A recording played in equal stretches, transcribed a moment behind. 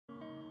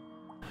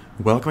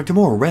Welcome to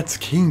more Rhett's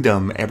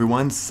Kingdom,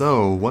 everyone.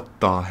 So, what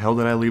the hell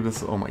did I leave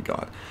this? Oh my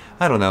god.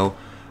 I don't know.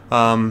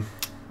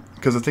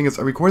 Because the thing is,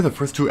 I recorded the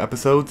first two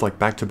episodes, like,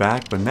 back to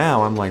back, but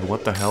now I'm like,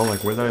 what the hell?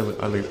 Like, where did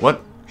I leave?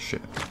 What?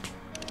 Shit.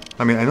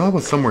 I mean, I know I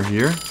was somewhere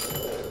here,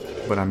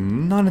 but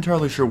I'm not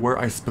entirely sure where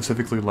I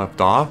specifically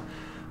left off.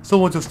 So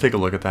we'll just take a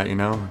look at that, you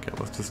know? Okay,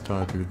 let's just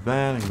do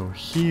that and go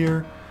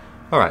here.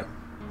 Alright.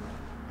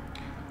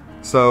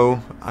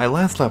 So, I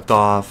last left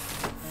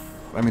off...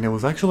 I mean, it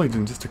was actually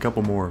in just a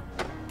couple more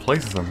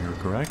places on here,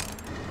 correct?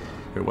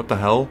 Wait, what the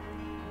hell?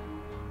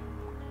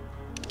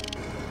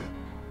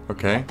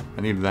 Okay,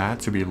 I need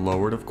that to be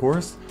lowered, of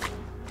course.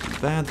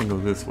 That then go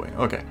this way.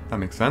 Okay, that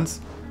makes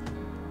sense.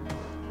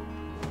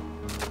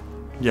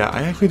 Yeah,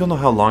 I actually don't know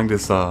how long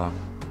this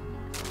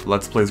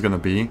Let's Play is gonna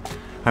be.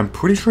 I'm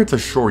pretty sure it's a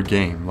short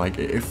game. Like,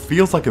 it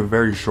feels like a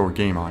very short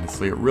game,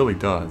 honestly. It really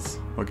does.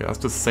 Okay, that's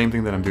the same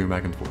thing that I'm doing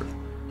back and forth.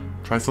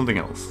 Try something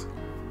else.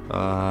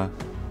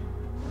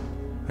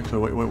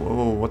 Actually, wait,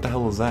 whoa, what the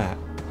hell is that?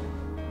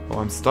 Oh,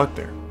 I'm stuck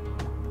there.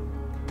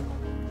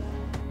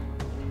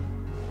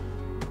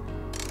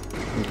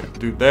 Okay,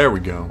 dude, there we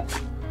go.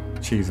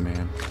 Jeez,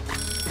 man.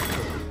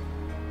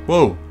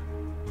 Whoa!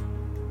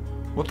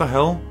 What the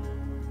hell?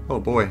 Oh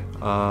boy,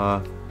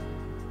 I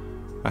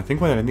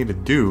think what I need to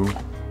do...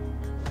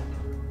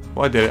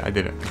 Well, I did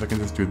it. If I can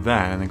just do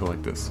that and then go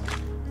like this.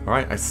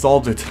 Alright, I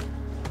solved it.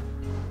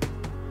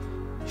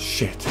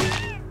 Shit.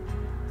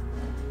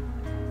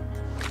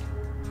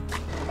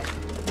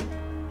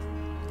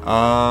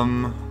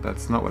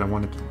 That's not what I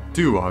wanted to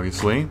do,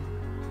 obviously.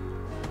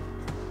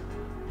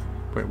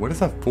 Wait, what is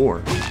that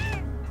for?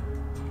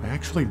 I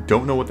actually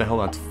don't know what the hell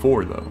that's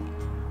for, though.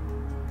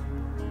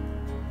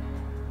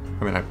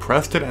 I mean, I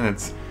pressed it and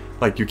it's...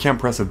 Like, you can't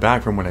press it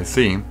back from what I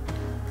see.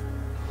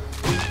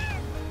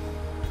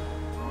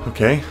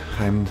 Okay,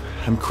 I'm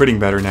critting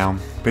better now.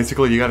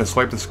 Basically, you gotta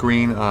swipe the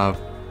screen,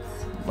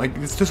 like,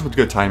 it's just with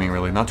good timing,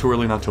 really. Not too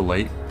early, not too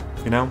late,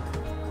 you know?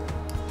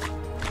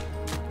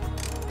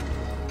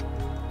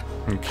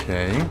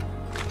 Okay.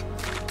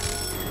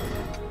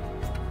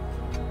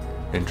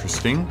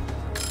 Interesting.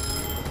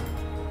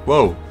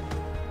 Whoa!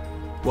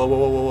 Whoa, whoa,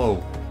 whoa, whoa,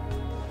 whoa.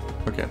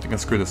 Okay, I think I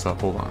screwed this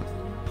up. Hold on.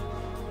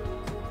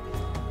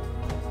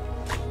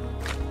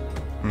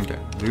 Okay,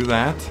 do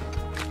that.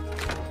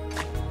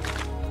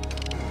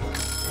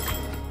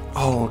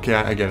 Oh, okay,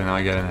 I get it now,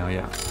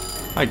 yeah.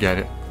 I get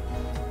it.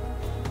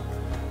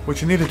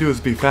 What you need to do is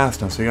be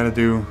fast now, so you gotta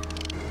do...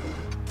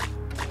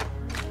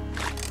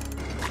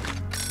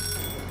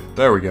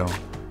 There we go.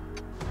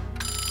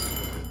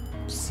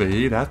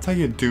 See, that's how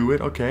you do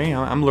it. Okay,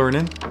 I'm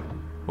learning.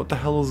 What the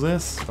hell is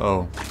this?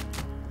 Oh.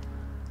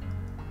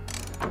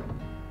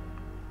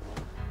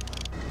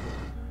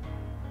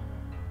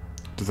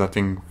 Does that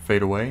thing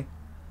fade away?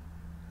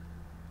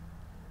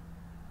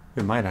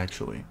 It might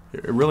actually.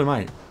 It really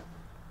might.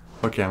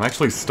 Okay, I'm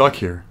actually stuck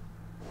here.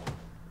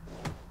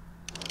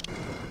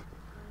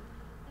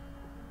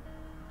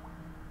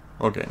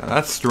 Okay, now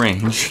that's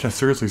strange. That's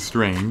seriously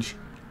strange.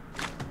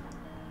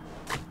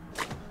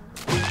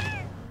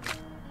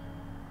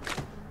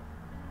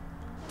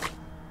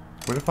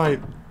 What if I...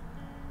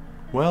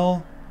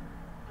 Well...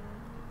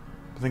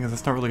 The thing is,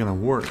 that's not really gonna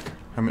work.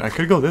 I mean, I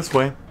could go this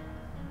way.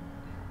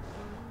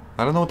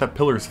 I don't know what that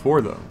pillar is for,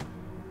 though.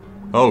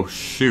 Oh,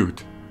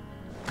 shoot.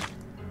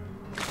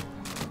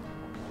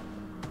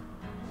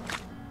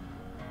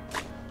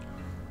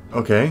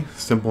 Okay,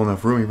 simple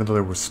enough room, even though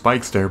there were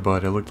spikes there,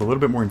 but it looked a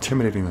little bit more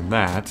intimidating than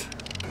that.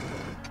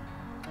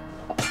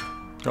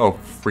 Oh,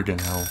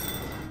 freaking hell.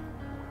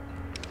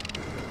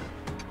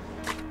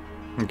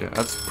 Okay,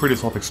 that's pretty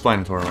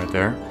self-explanatory right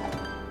there.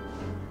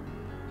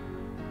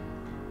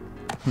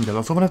 Okay,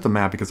 let's open up the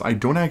map because I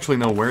don't actually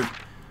know where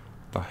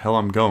the hell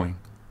I'm going.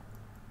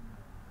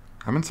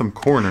 I'm in some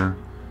corner.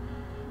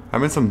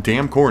 I'm in some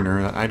damn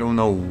corner that I don't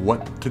know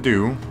what to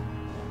do.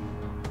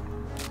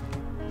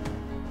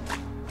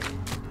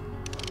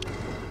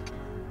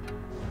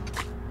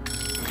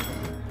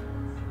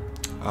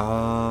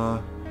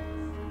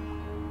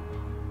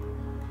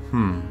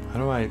 How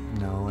do I...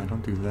 No, I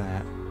don't do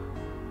that.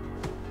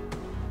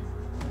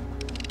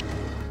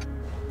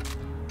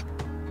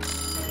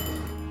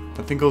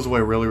 That thing goes away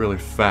really, really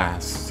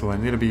fast, so I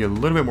need to be a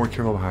little bit more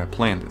careful about how I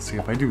plan this. See,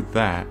 if I do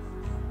that...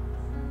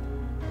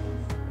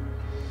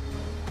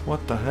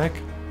 What the heck?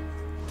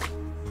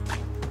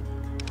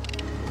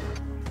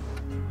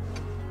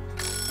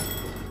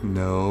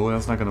 No,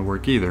 that's not gonna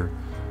work either.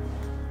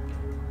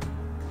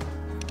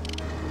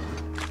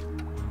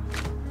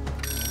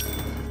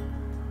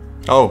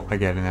 Oh, I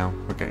get it now.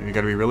 Okay, you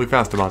gotta be really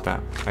fast about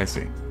that. I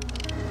see.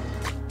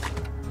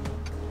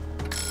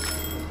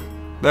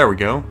 There we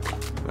go.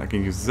 I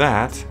can use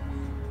that.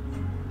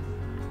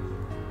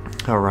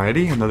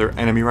 Alrighty, another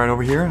enemy right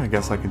over here. I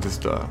guess I can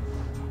just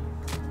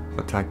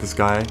attack this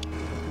guy.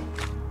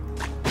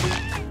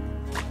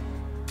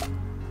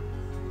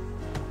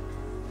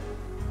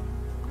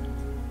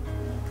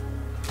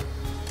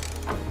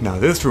 Now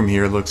this room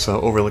here looks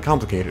overly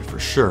complicated for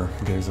sure.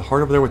 Okay, there's a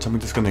heart over there which I'm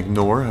just gonna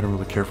ignore. I don't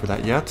really care for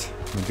that yet.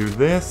 I'm gonna do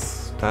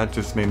this. that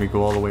just made me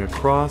go all the way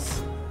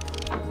across.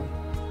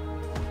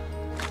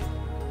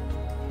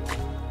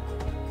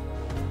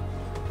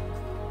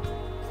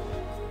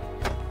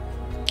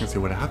 Let's see,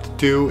 what I have to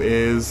do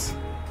is...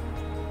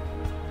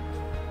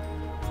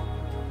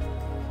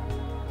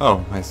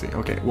 Oh, I see.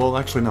 Okay, well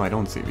actually no, I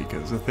don't see,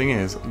 because the thing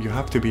is, you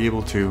have to be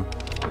able to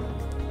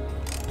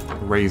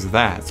raise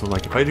that. So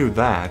like if I do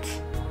that...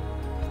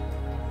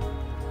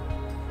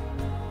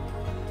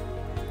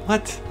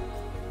 What?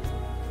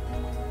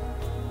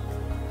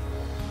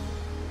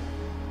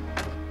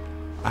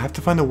 I have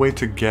to find a way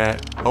to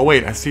get... Oh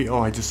wait, I see. Oh,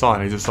 I just saw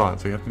it.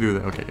 So you have to do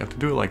that. Okay, you have to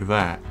do it like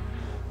that.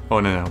 Oh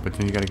no, but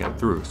then you gotta get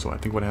through. So I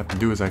think what I have to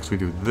do is actually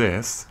do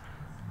this.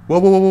 Whoa,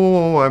 whoa, whoa,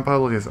 whoa, whoa, I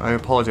apologize. I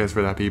apologize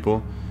for that,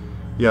 people.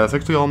 Yeah, that's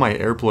actually all my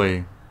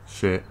AirPlay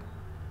shit.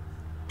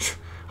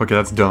 Okay,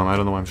 that's dumb. I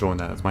don't know why I'm showing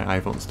that. It's my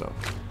iPhone stuff.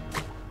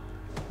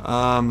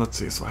 Let's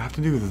see. So I have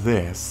to do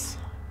this.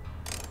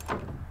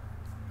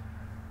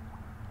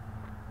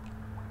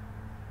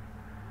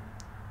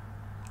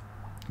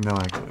 No,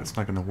 actually, it's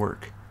not gonna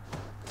work.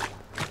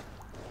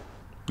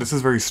 This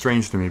is very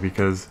strange to me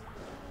because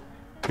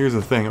here's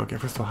the thing. Okay,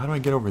 first of all, how do I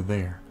get over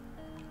there?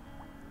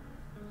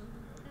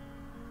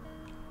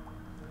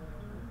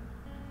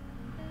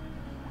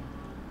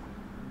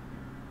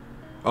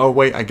 Oh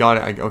wait, I got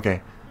it.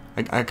 Okay,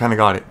 I kind of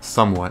got it,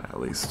 somewhat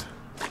at least.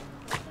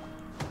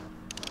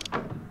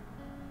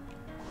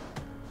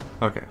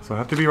 Okay, so I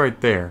have to be right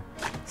there.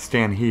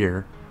 Stand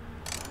here.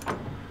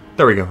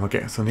 There we go.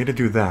 Okay, so I need to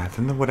do that.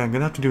 And then what I'm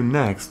gonna have to do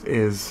next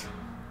is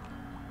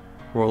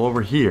roll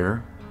over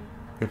here.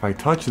 If I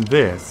touch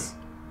this,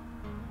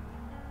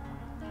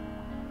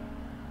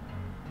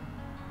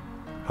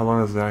 how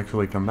long does it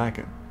actually come back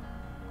in?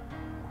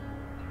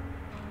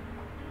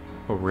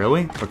 Oh,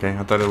 really? Okay,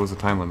 I thought it was a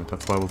time limit.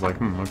 That's why I was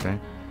like, okay.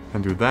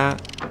 And do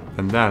that,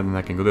 and that, and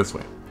I can go this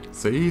way.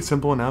 See?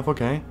 Simple enough,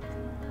 okay.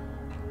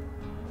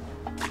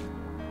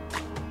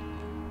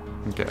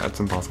 Okay, that's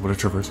impossible to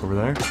traverse over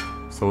there.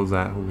 So is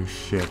that. Holy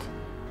shit.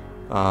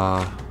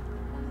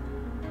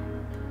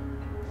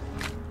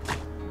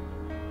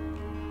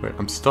 Wait,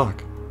 I'm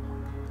stuck.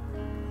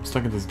 I'm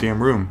stuck in this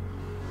damn room.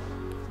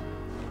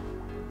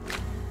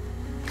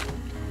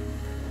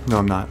 No,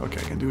 I'm not. Okay,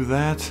 I can do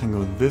that and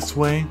go this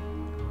way.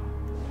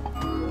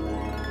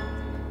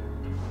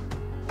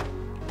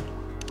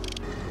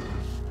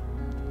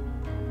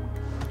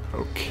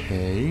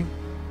 Okay.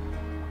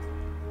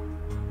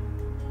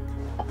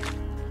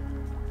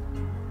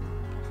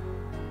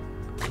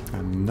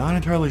 I'm not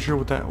entirely sure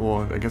what that...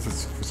 Well, I guess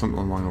it's for something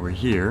along over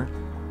here.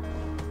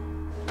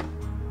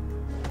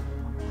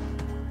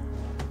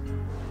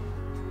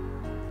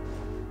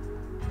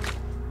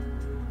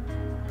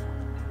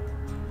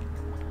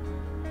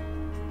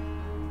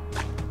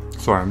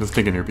 Sorry, I'm just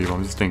thinking here, people.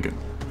 I'm just thinking.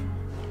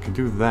 I can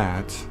do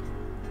that.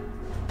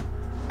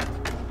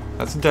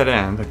 That's a dead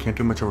end. I can't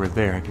do much over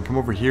there. I can come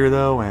over here,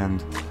 though,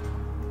 and...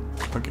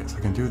 Okay, so I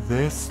can do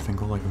this, then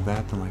go like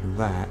that, then like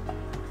that.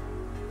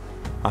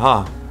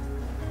 Aha!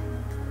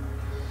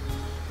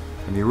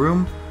 Any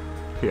room?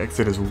 The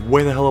exit is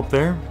way the hell up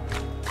there.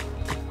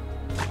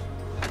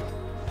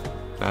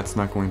 That's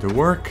not going to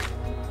work.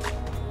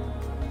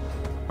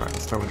 Alright,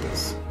 let's start with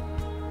this.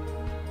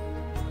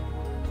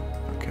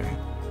 Okay.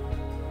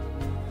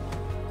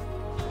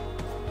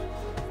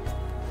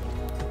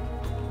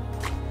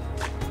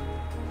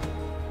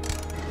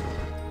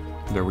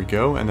 There we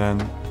go, and then...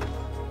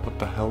 What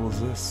the hell is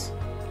this?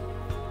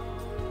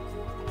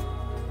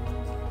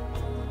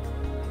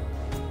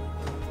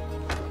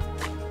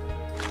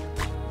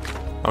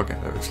 Okay,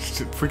 that was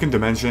just a freaking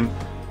dimension.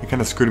 It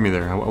kind of screwed me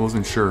there. I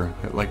wasn't sure.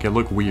 It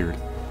looked weird.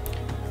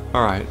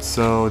 Alright,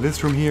 so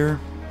this room here.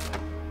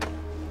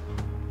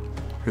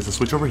 Here's a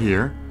switch over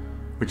here,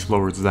 which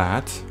lowers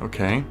that.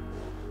 Okay.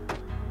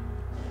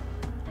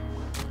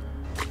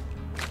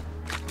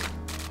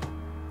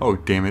 Oh,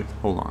 damn it.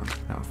 Hold on.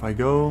 Now, if I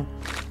go...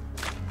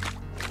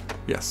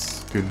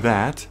 Yes, do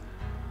that.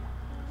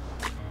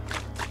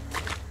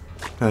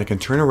 Then I can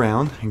turn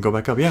around and go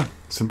back up. Yeah,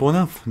 simple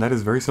enough. That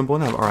is very simple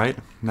enough. Alright,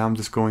 now I'm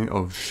just going...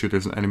 Oh, shoot,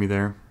 there's an enemy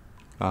there.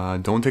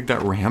 Don't take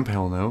that ramp.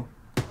 Hell no.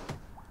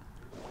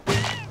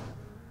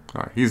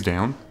 Alright, he's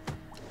down.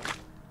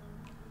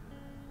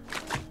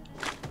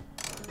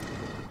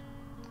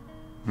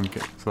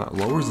 Okay, so that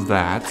lowers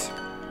that.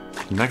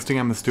 The next thing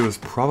I must do is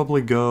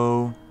probably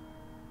go...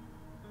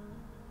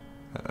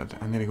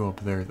 I need to go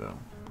up there, though.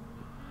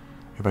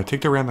 If I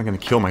take the ramp, I'm going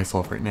to kill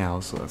myself right now,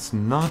 so that's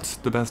not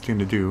the best thing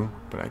to do.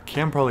 But I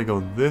can probably go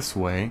this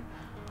way.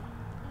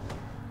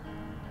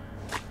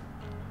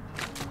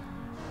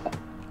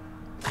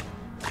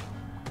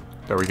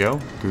 There we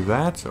go. Do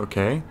that.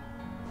 Okay.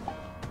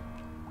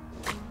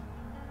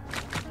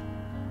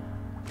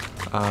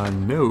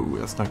 No,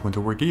 that's not going to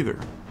work either.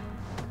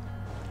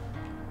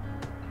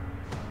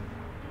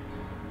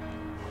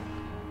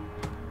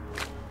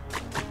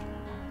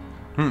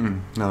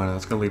 No,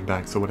 that's gonna lead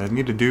back. So what I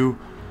need to do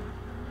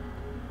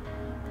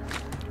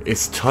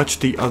is touch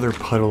the other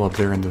puddle up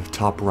there in the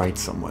top right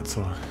somewhat.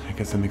 So I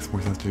guess that makes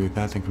more sense to do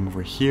that than come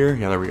over here.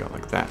 Yeah, there we go,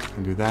 like that.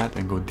 And do that,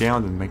 and go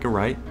down, and make it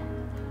right.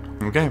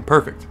 Okay,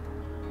 perfect.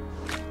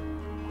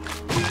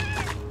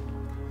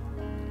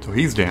 So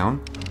he's down.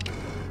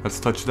 Let's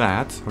touch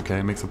that. Okay,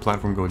 it makes the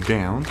platform go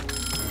down.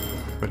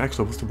 But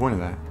actually, what's the point of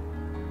that?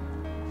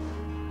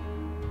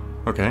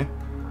 Okay.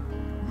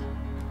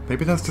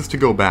 Maybe that's just to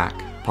go back,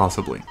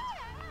 possibly.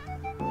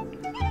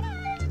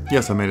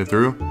 Yes, I made it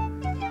through.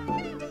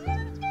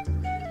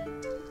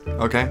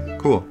 Okay,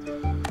 cool.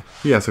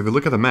 Yeah, so if you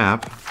look at the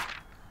map,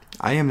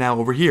 I am now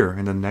over here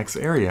in the next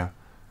area.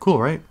 Cool,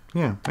 right?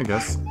 Yeah, I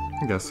guess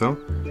so.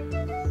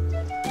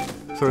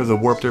 So there's a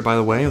warp there, by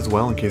the way, as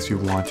well, in case you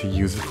want to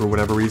use it for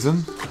whatever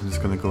reason. I'm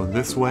just gonna go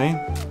this way.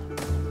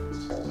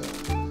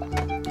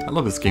 I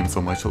love this game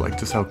so much, like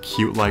just how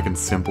cute-like and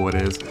simple it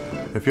is.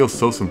 It feels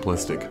so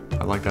simplistic.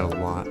 I like that a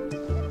lot.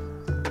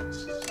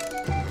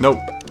 Nope.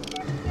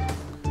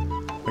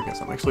 I guess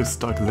I'm actually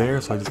stuck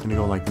there, so I'm just gonna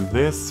go like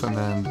this, and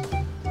then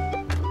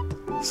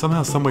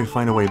somehow, someway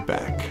find a way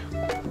back.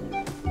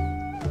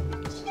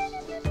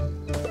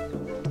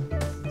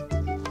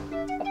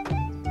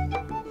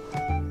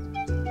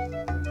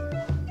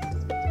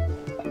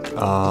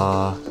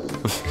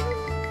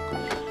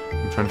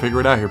 I'm trying to figure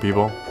it out here,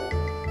 people.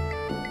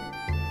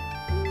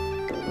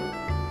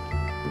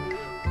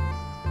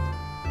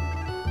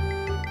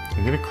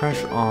 I'm gonna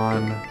crash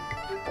on...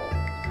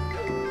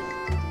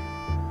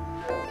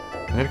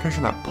 I need to crash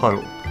on that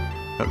puddle.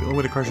 That's the only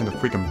way to crash on the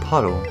freaking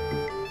puddle.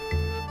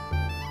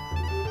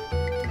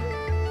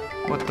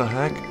 What the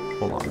heck?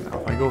 Hold on now.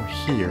 If I go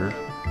here,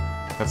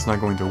 that's not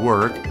going to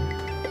work.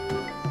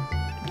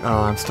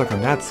 I'm stuck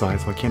on that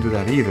side, so I can't do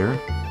that either.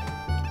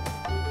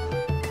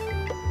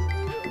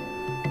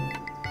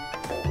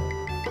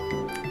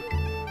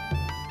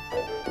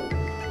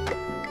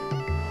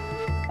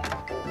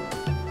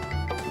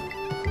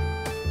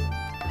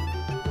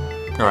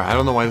 Alright, I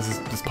don't know why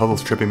this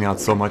puzzle's tripping me out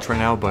so much right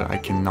now, but I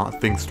cannot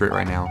think straight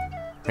right now.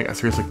 Like, I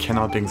seriously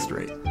cannot think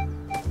straight.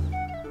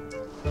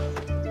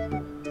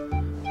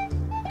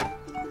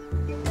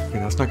 Okay,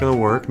 that's not gonna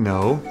work,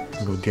 no.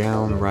 I'll go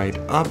down, right,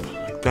 up,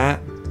 like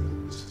that.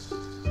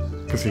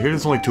 Because here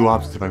there's only two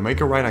options. If I make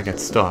a right, I get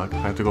stuck. I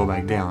have to go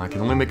back down. I can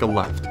only make a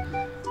left.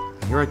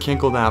 And here I can't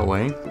go that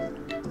way.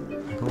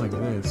 I go like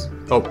this.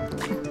 Oh.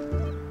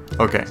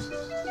 Okay.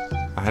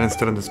 I hadn't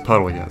stood on this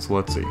puddle yet, so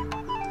let's see.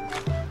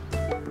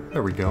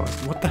 There we go.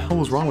 What the hell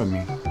was wrong with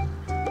me?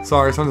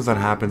 Sorry, sometimes that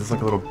happens. It's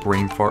like a little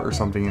brain fart or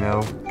something, you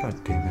know? God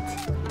damn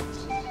it.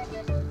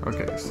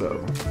 Okay,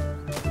 so...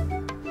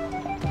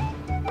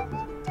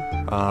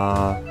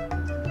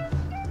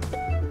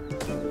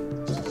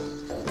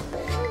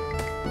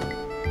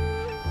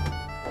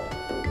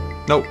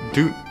 No,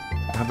 dude.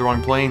 I have the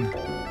wrong plane.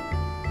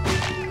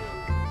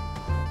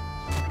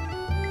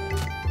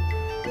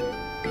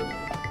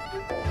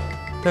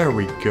 There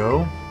we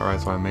go.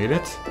 Alright, so I made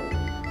it.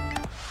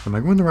 Am I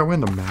going the right way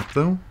on the map,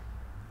 though?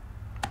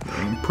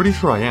 I'm pretty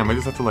sure I am. I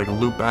just have to, like,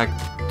 loop back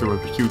through a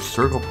huge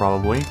circle,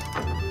 probably.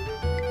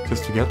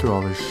 Just to get through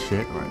all this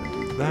shit. Alright,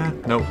 do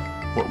that. No.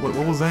 What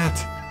was that?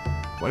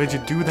 Why did you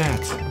do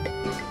that?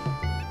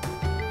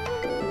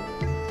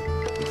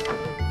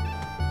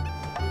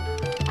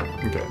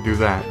 Okay, do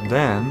that.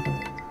 Then...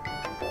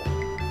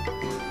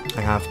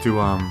 I have to,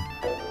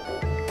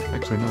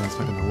 Actually, no, that's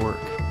not gonna work.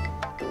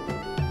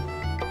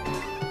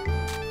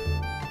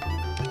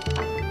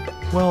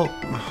 Well,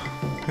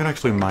 it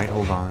actually might.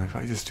 Hold on. If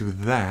I just do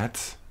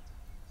that...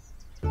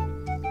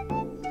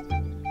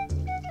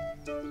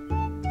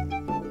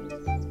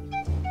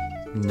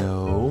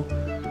 No.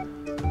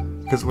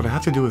 Because what I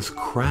have to do is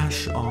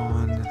crash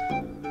on...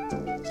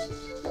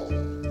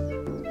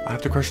 I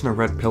have to crash on the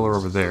red pillar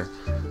over there.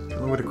 The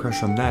only way to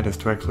crash on that is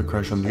to actually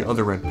crash on the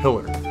other red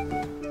pillar.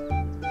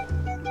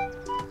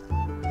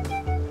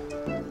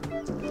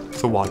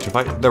 So watch, if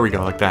I... There we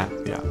go, like that.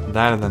 Yeah,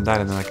 that, and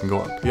then I can go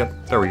up.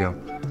 Yep, there we go.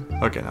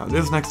 Okay, now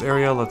this next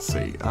area, let's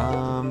see.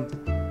 I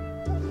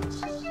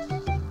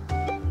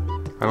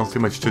don't see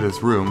much to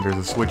this room. There's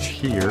a switch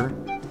here.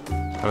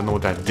 I don't know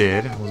what that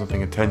did. I wasn't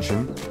paying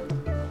attention.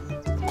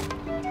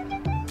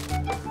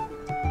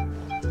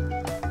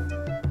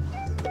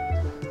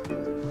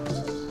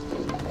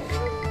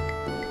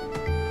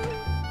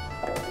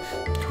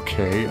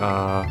 Okay,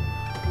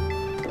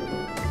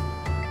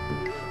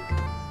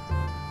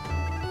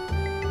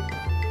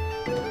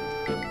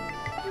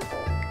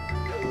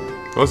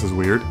 Oh, this is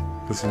weird.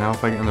 Because now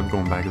if I end up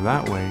going back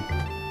that way...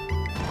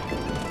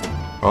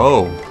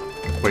 Oh!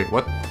 Wait,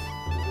 what?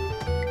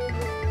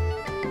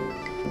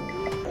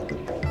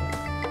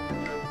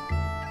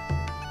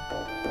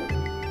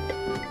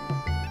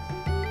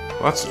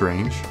 Well, that's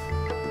strange.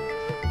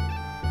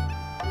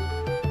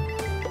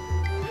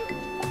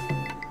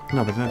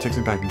 No, but then it takes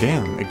me back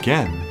down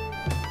again.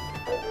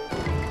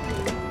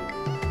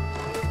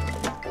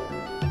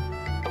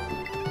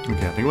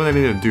 Okay, I think what I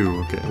need to do...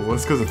 Okay, well,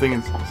 it's because the thing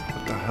is...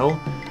 What the hell?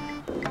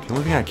 The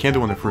only thing I can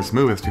do on the first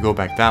move is to go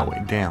back that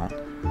way, down.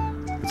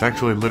 It's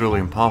actually literally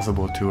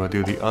impossible to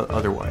do the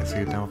otherwise.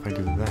 So now if I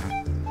do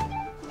that...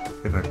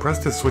 If I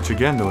press this switch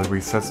again, though, it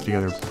resets the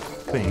other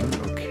thing.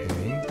 Okay.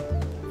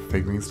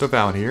 Figuring stuff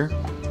out here.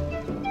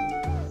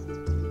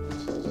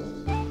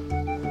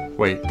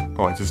 Wait.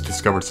 Oh, I just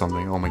discovered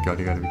something. Oh my god,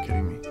 you gotta be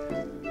kidding me.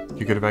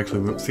 You could have actually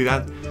moved. See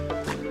that?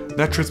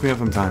 That trips me up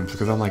sometimes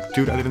because I'm like,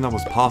 dude, I didn't know it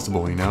was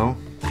possible, you know?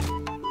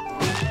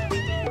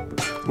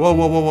 Whoa,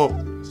 whoa, whoa, whoa.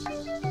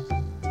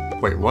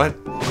 Wait, what?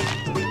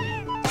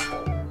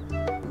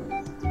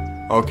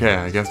 Okay,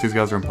 I guess these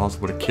guys are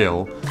impossible to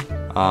kill.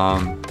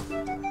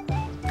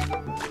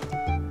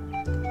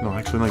 No,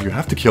 actually, no, you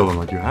have to kill them,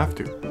 like, you have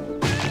to.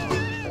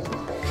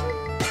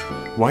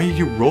 Why are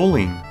you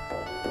rolling?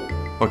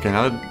 Okay,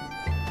 now that...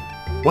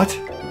 What?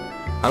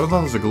 I thought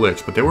that was a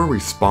glitch, but they were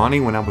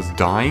respawning when I was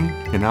dying,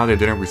 and now they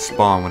didn't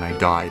respawn when I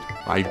died.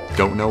 I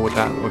don't know what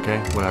that... Okay,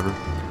 whatever.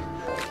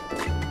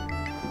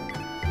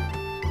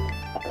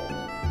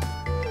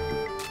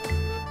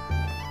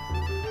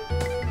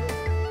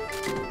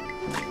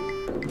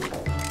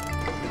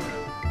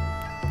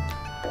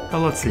 Now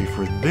let's see,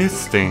 for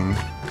this thing...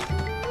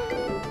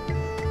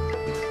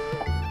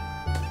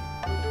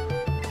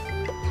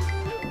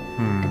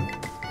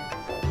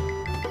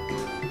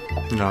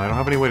 No, I don't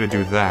have any way to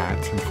do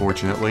that,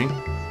 unfortunately.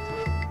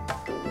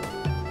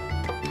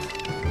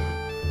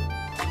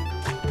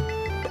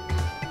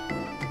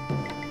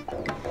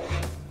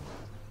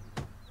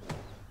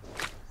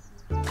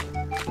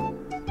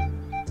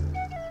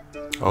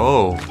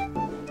 Oh.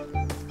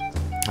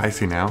 I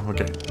see now.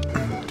 Okay.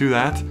 Do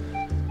that.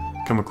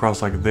 Come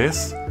across like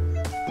this.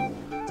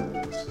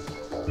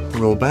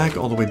 Roll back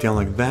all the way down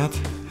like that.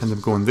 End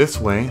up going this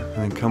way. And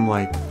then come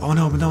like... Oh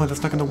no, but no,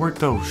 that's not gonna work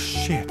though.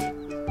 Shit.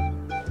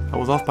 I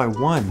was off by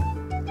 1.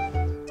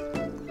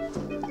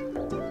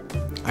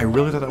 I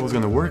really thought that was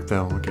gonna work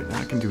though. Okay, now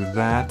I can do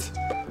that.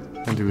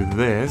 And do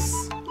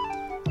this.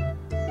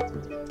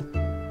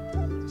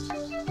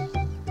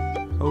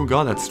 Oh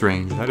god, that's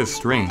strange. That is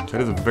strange. That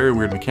is a very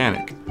weird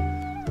mechanic.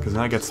 Because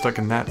now I get stuck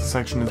in that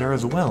section there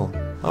as well.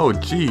 Oh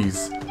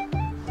jeez.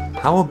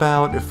 How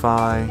about if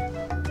I...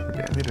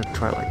 Okay, I need to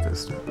try like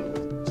this.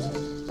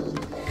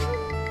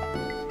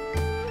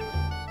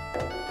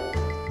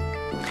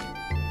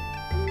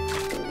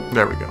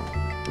 There we go.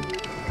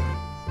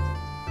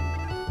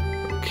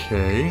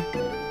 Okay.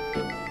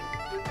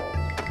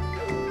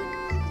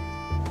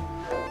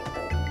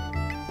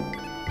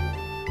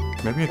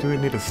 Maybe I do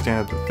need to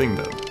stand at the thing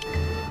though.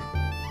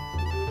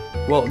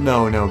 Well,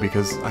 no,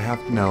 because I have...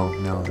 No,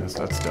 that's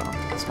dumb.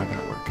 That's not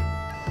gonna work.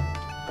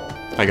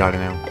 I got it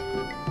now.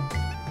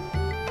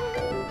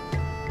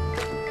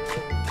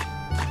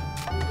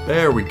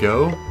 There we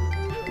go.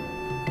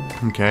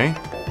 Okay.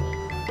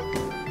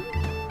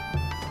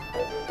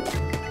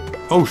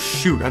 Oh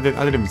shoot, I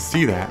didn't even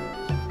see that.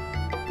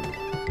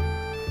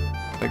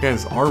 That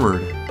guy's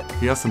armored.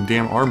 He has some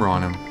damn armor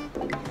on him.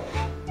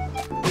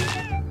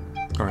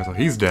 Alright, so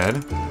he's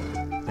dead.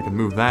 I can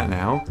move that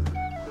now.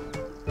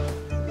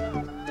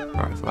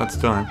 Alright, so that's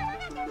done.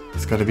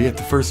 It's gotta be at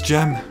the first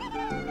gem.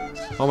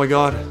 Oh my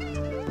god.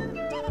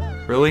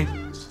 Really?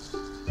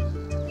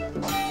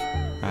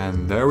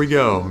 And there we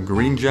go.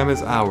 Green gem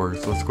is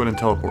ours. Let's go ahead and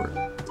teleport.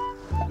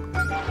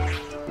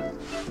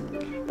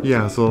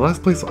 Yeah, so the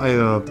last place I,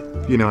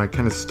 you know, I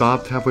kind of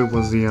stopped halfway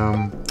was the,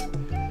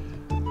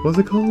 what was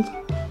it called?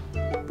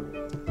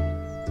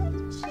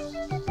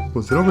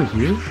 Was it over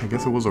here? I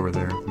guess it was over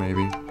there,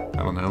 maybe.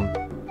 I don't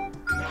know.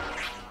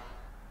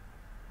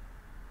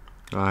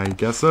 I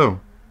guess so.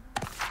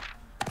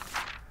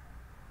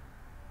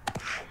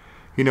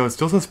 You know, it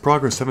still says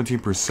progress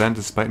 17%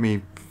 despite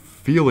me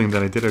feeling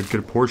that I did a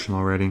good portion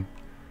already.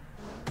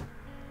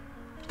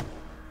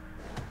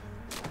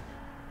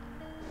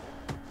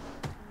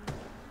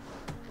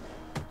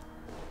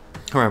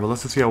 Alright, but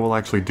let's just see how we'll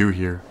actually do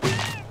here.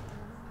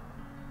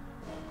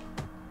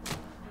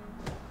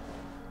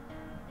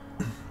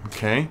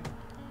 Okay.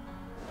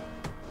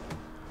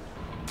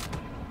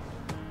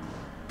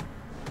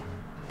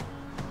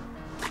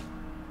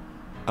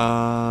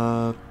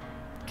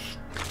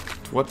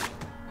 What?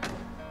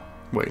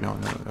 Wait, no,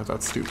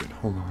 that's stupid.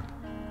 Hold on.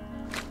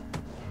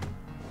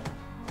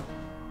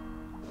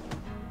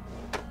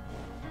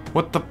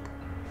 What the?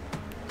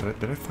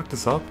 Did I fuck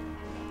this up?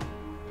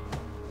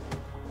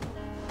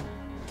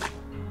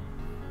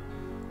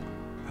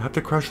 I have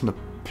to crash on the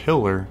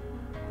pillar.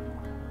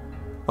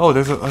 Oh,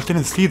 I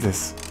didn't see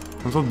this.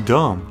 I'm so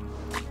dumb.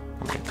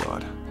 Oh my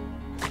god.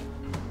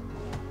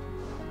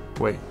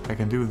 Wait, I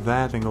can do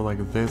that and go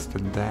like this to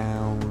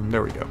down.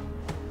 There we go.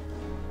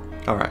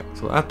 Alright,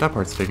 so that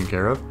part's taken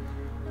care of.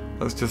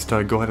 Let's just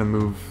go ahead and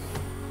move...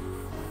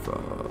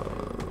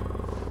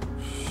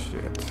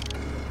 shit.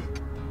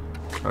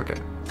 Okay.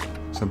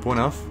 Simple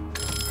enough.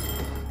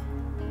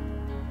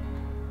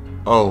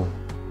 Oh,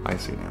 I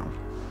see now.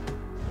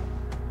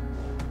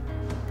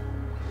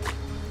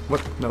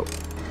 What? No.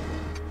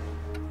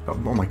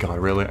 Oh my god,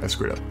 really? I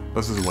screwed up.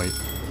 Let's just wait.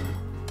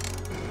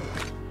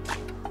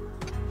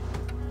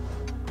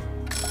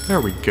 There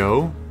we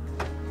go.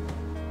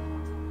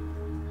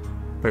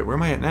 Wait, where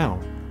am I at now?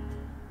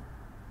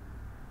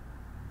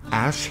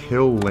 Ash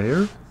Hill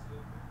Lair?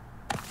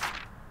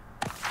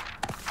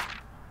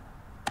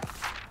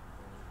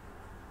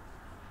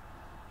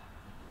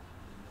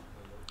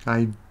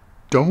 I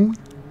don't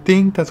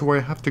think that's where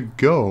I have to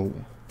go.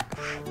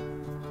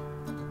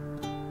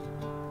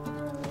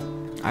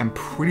 I'm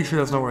pretty sure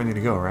that's not where I need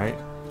to go, right?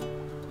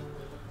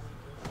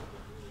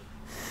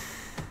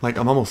 Like,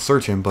 I'm almost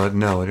certain, but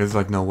no, it is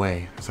like no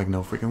way. It's like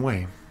no freaking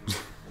way.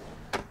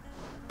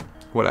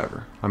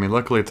 Whatever. I mean,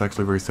 luckily it's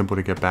actually very simple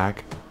to get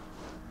back.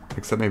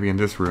 Except maybe in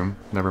this room.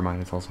 Never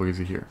mind, it's also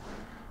easy here.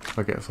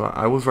 Okay, so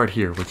I was right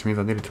here, which means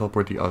I need to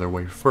teleport the other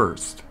way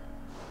first.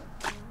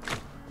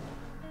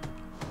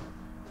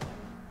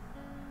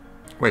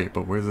 Wait,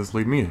 but where does this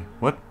lead me?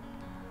 What?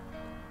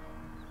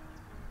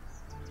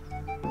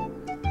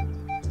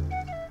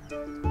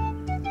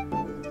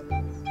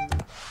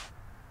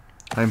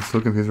 I'm so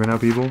confused right now,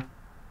 people.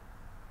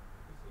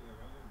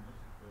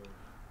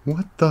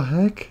 What the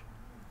heck?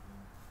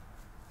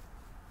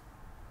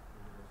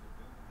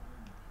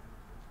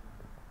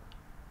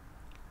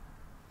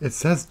 It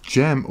says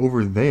gem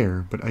over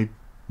there, but I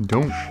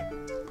don't...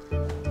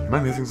 Am I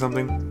missing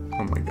something?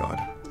 Oh my god.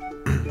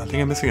 I think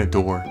I'm missing a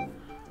door.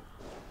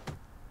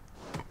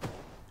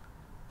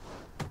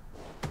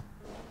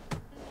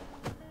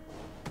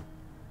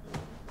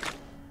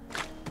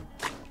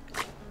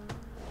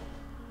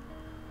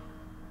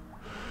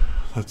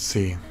 Let's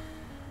see.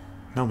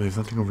 No, but there's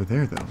nothing over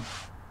there, though.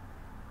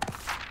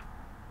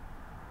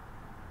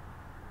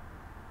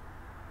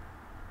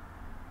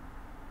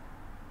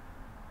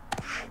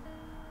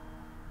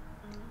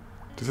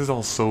 This is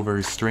all so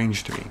very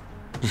strange to me.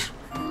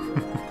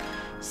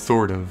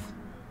 Sort of.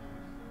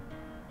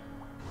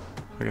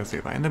 I gotta say,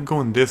 if I end up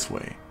going this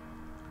way...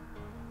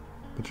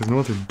 But there's no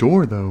other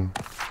door, though.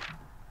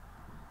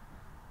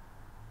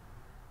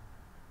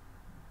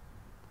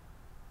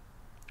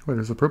 Wait,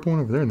 there's a purple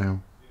one over there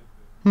now.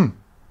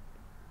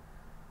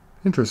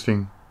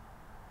 Interesting.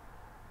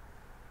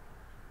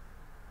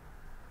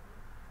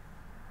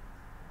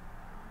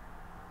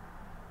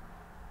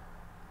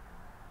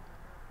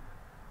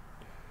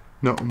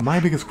 No, my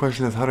biggest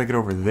question is how do I get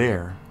over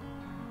there?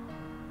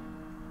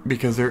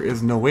 Because there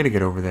is no way to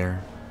get over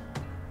there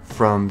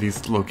from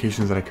these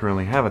locations that I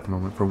currently have at the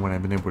moment, from what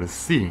I've been able to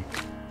see.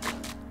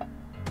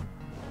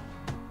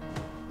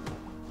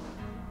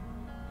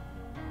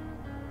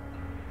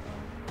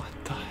 What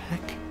the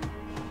heck?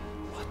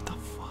 What the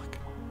fuck?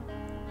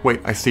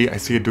 Wait, I see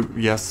it.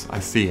 Yes,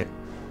 I see it.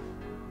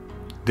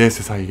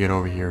 This is how you get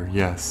over here.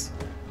 Yes.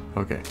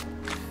 Okay.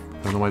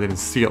 I don't know why I didn't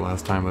see it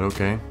last time, but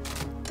okay.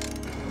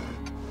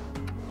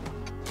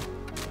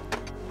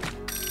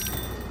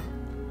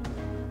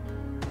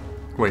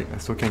 Wait, I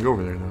still can't go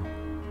over there though.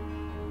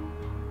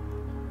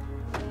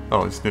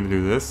 Oh, I just need to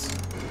do this.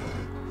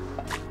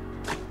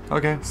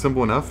 Okay,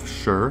 simple enough,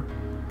 sure.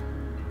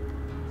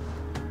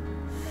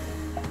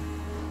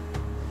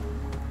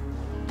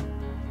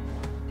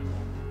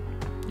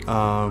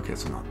 Okay,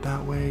 so not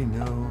that way,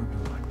 no,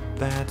 like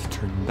that,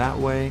 turn that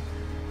way.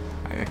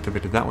 I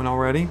activated that one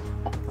already.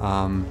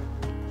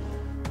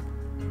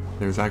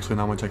 There's actually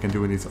not much I can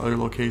do in these other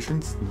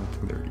locations.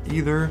 Nothing there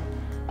either.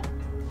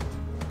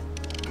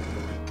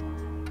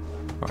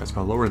 Alright,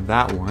 so I'll lower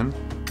that one.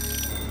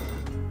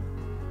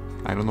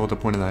 I don't know what the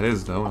point of that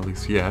is, though, at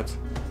least yet.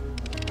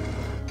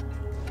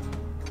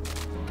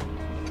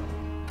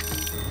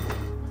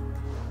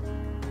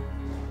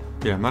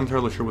 Yeah, I'm not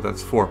entirely sure what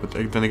that's for, but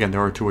then again, there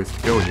are two ways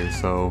to go here,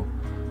 so...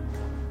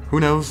 Who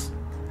knows?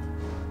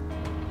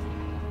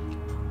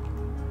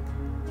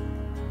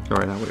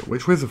 Alright, now wait,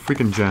 which way is the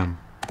freaking gem?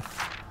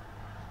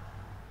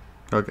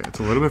 Okay, it's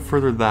a little bit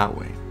further that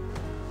way.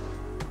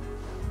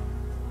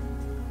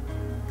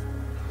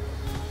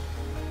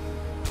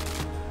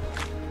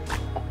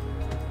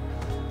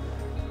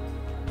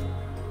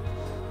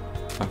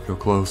 I feel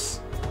close.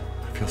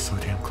 I feel so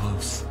damn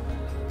close.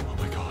 Oh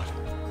my god.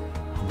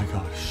 Oh my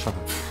god, shut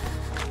up.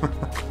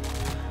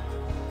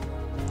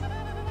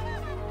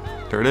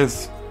 There it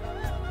is.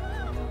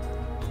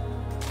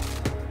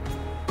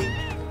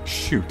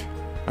 Shoot.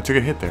 I took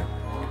a hit there.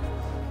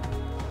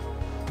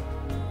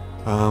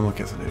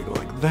 Okay, so I need to go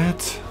like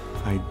that.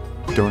 I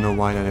don't know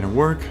why that didn't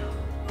work.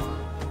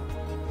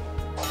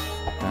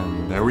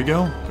 And there we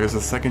go. There's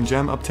a second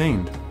gem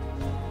obtained.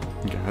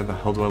 Okay, how the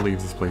hell do I leave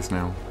this place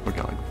now?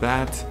 Okay, like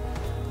that.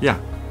 Yeah.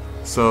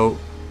 So,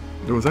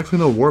 there was actually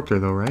no warp there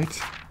though,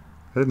 right?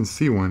 I didn't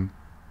see one.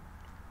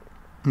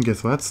 Okay,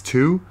 so that's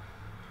 2.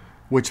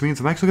 Which means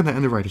I'm actually going to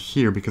end it right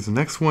here, because the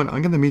next one,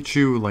 I'm going to meet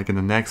you like in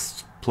the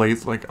next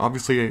place. Like,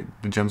 obviously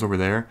the gem's over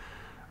there,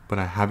 but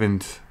I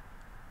haven't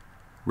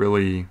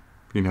really,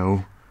 you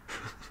know,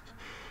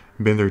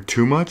 been there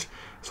too much.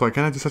 So I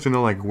kind of just have to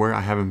know like where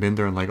I haven't been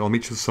there, and like I'll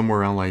meet you somewhere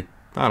around like,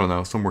 I don't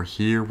know, somewhere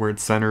here where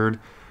it's centered.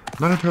 I'm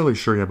not entirely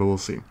sure yet, but we'll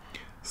see.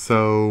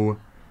 So,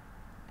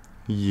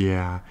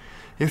 yeah.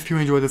 If you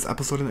enjoyed this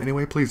episode in any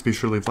way, please be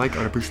sure to leave a like.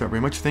 I'd appreciate that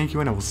very much. Thank you,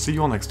 and I will see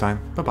you all next time.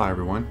 Bye-bye,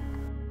 everyone.